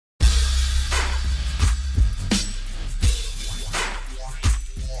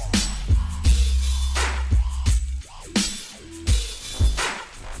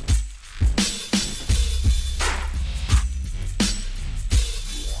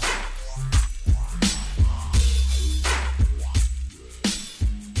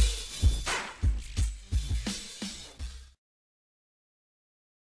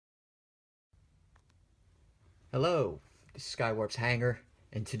Hello, this is Skywarp's Hangar,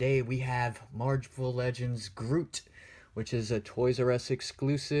 and today we have Marvel Legends Groot, which is a ToysRus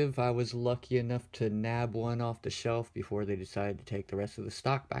exclusive. I was lucky enough to nab one off the shelf before they decided to take the rest of the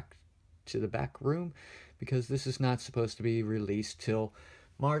stock back to the back room, because this is not supposed to be released till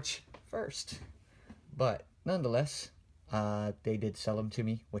March 1st. But nonetheless, they did sell them to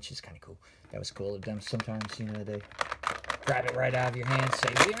me, which is kind of cool. That was cool of them. Sometimes, you know, they grab it right out of your hand, say,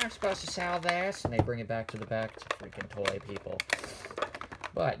 we aren't supposed to sell this, and they bring it back to the back to freaking toy people.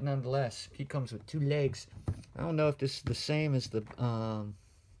 But nonetheless, he comes with 2 legs. I don't know if this is the same as the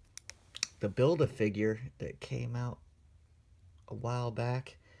Build-A-Figure that came out a while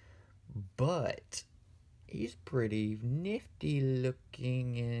back, but he's pretty nifty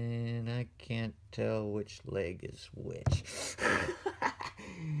looking, and I can't tell which leg is which.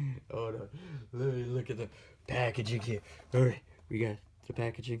 Hold on, let me look at the packaging here. Alright, we got the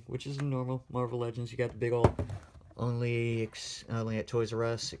packaging, which is normal Marvel Legends. You got the big old only at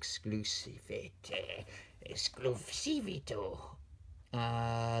ToysRus exclusivito.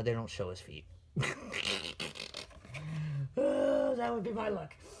 They don't show his feet. Oh, that would be my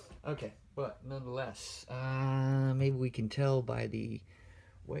luck. Okay, but nonetheless, maybe we can tell by the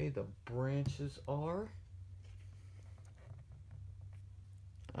way the branches are.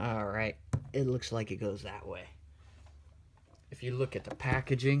 Alright, it looks like it goes that way. If you look at the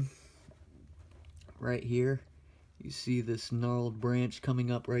packaging, right here, you see this gnarled branch coming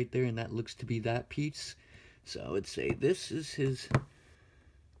up right there, and that looks to be that piece. So I would say this is his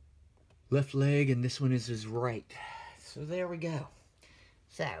left leg, and this one is his right. So there we go.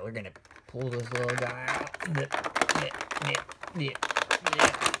 So we're going to pull this little guy out.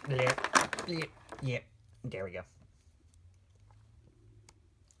 Yep, there we go.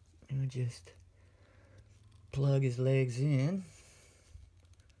 And just plug his legs in.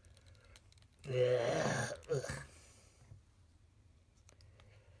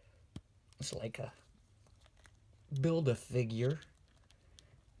 It's like a Build-A-Figure,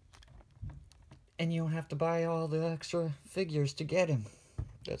 and you don't have to buy all the extra figures to get him.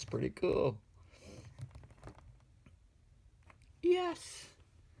 That's pretty cool. Yes.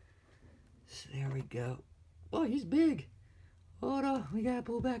 So there we go. Oh, he's big. Hold on, we gotta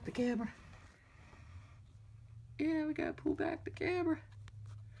pull back the camera. Yeah, we gotta pull back the camera.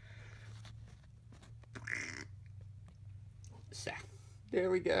 So, there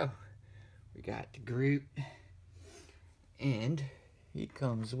we go. We got the Groot. And he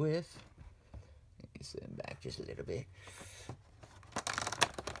comes with, let me set him back just a little bit.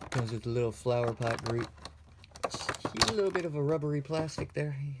 Comes with a little flower pot Groot. He's a little bit of a rubbery plastic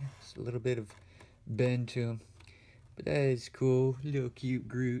there. He has a little bit of bend to him. But that is cool. Little cute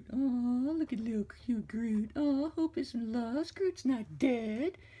Groot. Oh, look at little cute Groot. Oh, hope isn't lost. Groot's not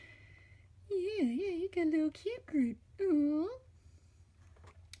dead. Yeah, you got a little cute Groot. Oh.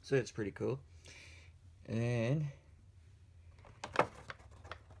 So that's pretty cool. And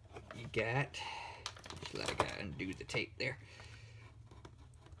you got, just let I gotta undo the tape there.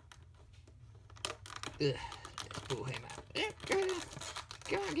 Ugh, let's pull him out.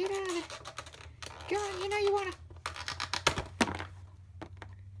 Go on, get out of there. Go on, you know you wanna.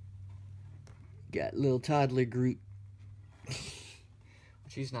 Got little toddler Groot,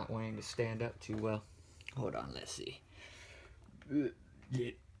 which he's not wanting to stand up too well. Hold on, let's see. Blip,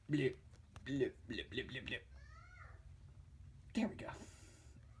 blip, blip, blip, blip, blip, blip. There we go.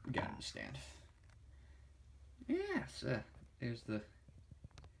 We got him to stand. Yes, there's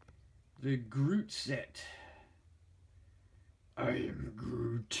the Groot set. I am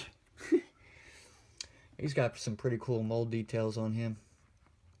Groot. He's got some pretty cool mold details on him.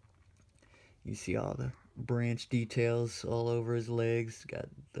 You see all the branch details all over his legs. Got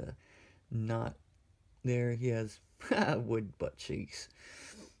the knot there. He has wood butt cheeks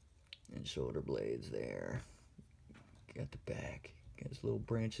and shoulder blades there. Got the back. Got his little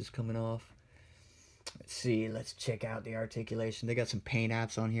branches coming off. Let's see. Let's check out the articulation. They got some paint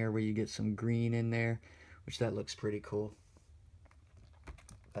apps on here where you get some green in there, which that looks pretty cool.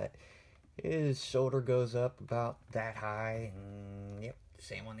 But his shoulder goes up about that high, and yep,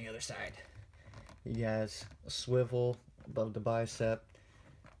 same on the other side. He has a swivel above the bicep,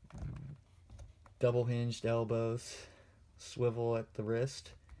 double hinged elbows, swivel at the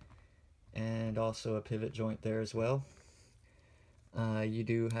wrist, and also a pivot joint there as well. You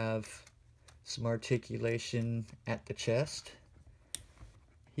do have some articulation at the chest.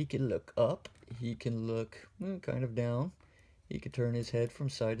 He can look up, he can look kind of down, he can turn his head from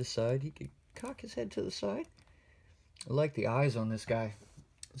side to side, he can cock his head to the side. I like the eyes on this guy.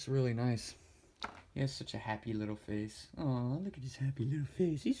 It's really nice. He has such a happy little face. Oh, look at his happy little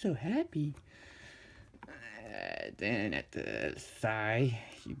face. He's so happy. Then at the thigh,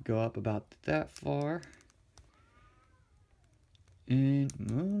 you go up about that far. And,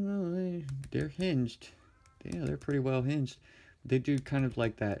 oh no, they're hinged. Yeah, they're pretty well hinged. They do kind of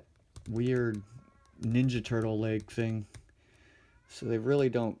like that weird Ninja Turtle leg thing. So they really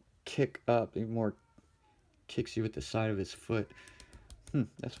don't kick up. It more kicks you at the side of his foot.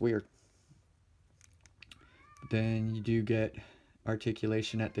 That's weird. Then you do get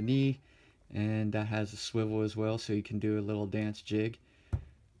articulation at the knee. And that has a swivel as well, so you can do a little dance jig.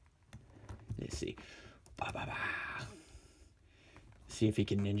 Let's see. Ba, ba, ba. See if he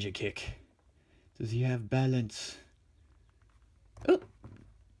can ninja kick. Does he have balance? Oh!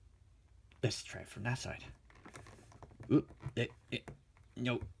 Let's try it from that side. Oop.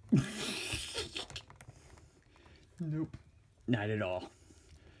 Nope. Nope. Not at all.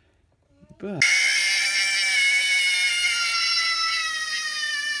 But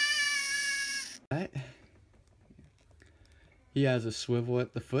he has a swivel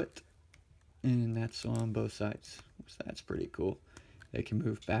at the foot, and that's on both sides. So that's pretty cool. They can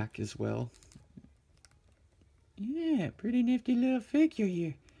move back as well. Yeah, pretty nifty little figure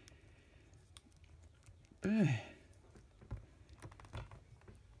here.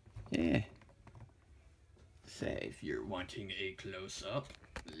 Yeah. Say if you're wanting a close-up,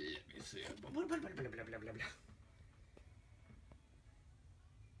 let me see.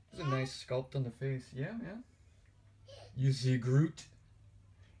 It's a nice sculpt on the face. Yeah. You see Groot?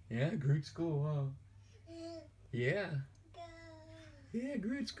 Yeah, Groot's cool, huh? Yeah. Yeah,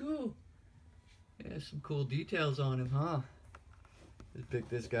 Groot's cool. Yeah, some cool details on him, huh? Let's pick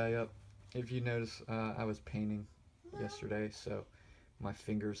this guy up. If you notice, I was painting yesterday, so my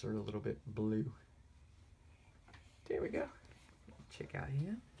fingers are a little bit blue. There we go. Check out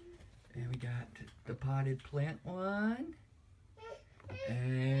him. And we got the potted plant one.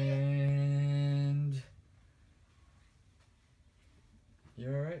 And you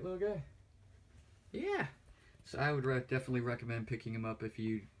alright, little guy? Yeah. So I would definitely recommend picking him up if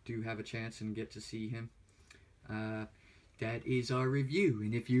you do have a chance and get to see him. That is our review.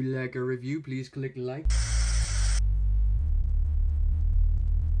 And if you like our review, please click like.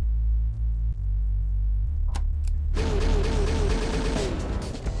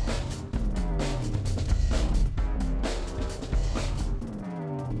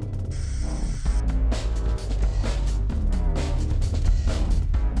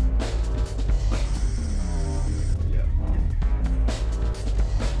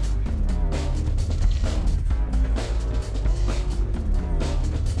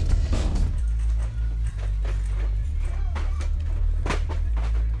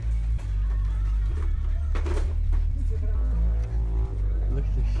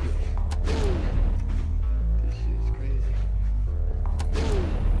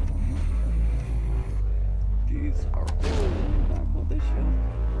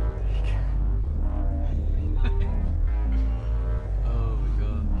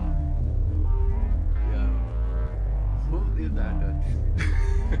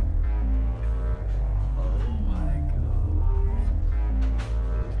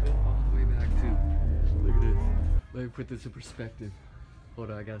 Let me put this in perspective.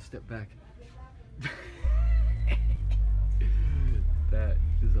 Hold on, I gotta step back. That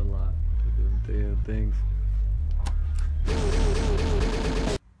is a lot of them damn things.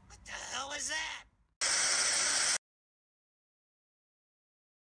 What the hell is that?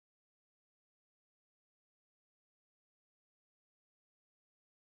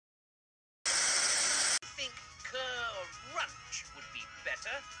 I think crunch would be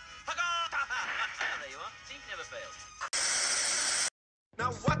better. There you are. See, never fails.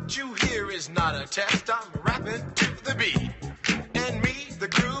 Now what you hear is not a test. I'm rapping to the beat. And me, the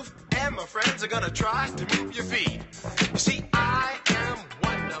groove, and my friends are gonna try to move your feet. You see, I am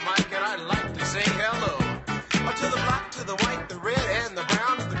Wonder Mike, and I'd like to say hello. To the black, to the white, the red, and the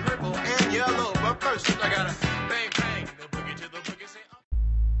brown, the purple, and yellow. But first, I gotta bang, bang, the boogie to the boogie, say, oh.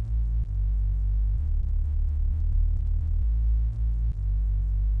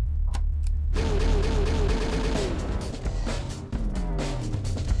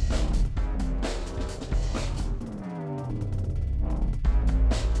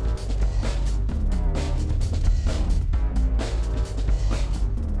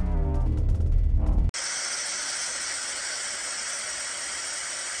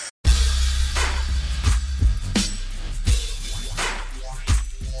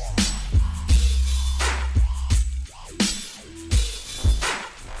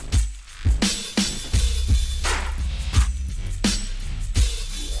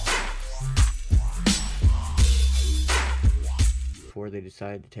 Before they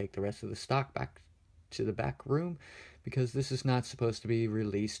decided to take the rest of the stock back to the back room because this is not supposed to be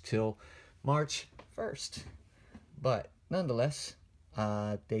released till March 1st. But nonetheless,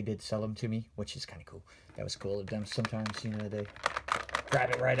 they did sell them to me, which is kind of cool. That was cool of them. Sometimes, you know, they grab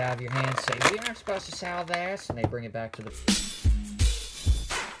it right out of your hand, say, we aren't supposed to sell this, and they bring it back to the...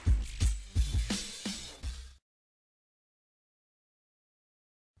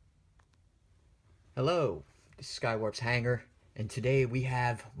 Hello, this is Skywarp's Hangar, and today we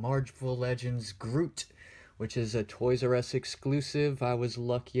have Marvel Legends Groot, which is a ToysRus exclusive. I was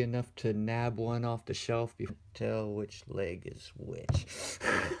lucky enough to nab one off the shelf before I tell which leg is which.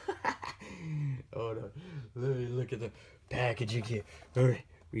 Oh no, look at the packaging here. Alright,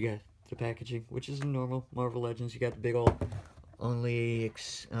 we got the packaging, which is normal Marvel Legends. You got the big old only at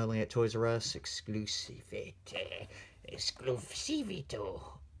ToysRus exclusivity.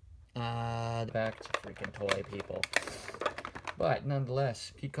 Back to freaking toy people. But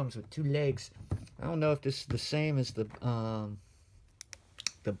nonetheless, he comes with 2 legs. I don't know if this is the same as the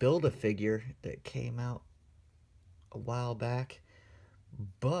Build-A-Figure that came out a while back,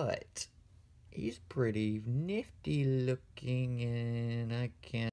 but he's pretty nifty looking, and I can't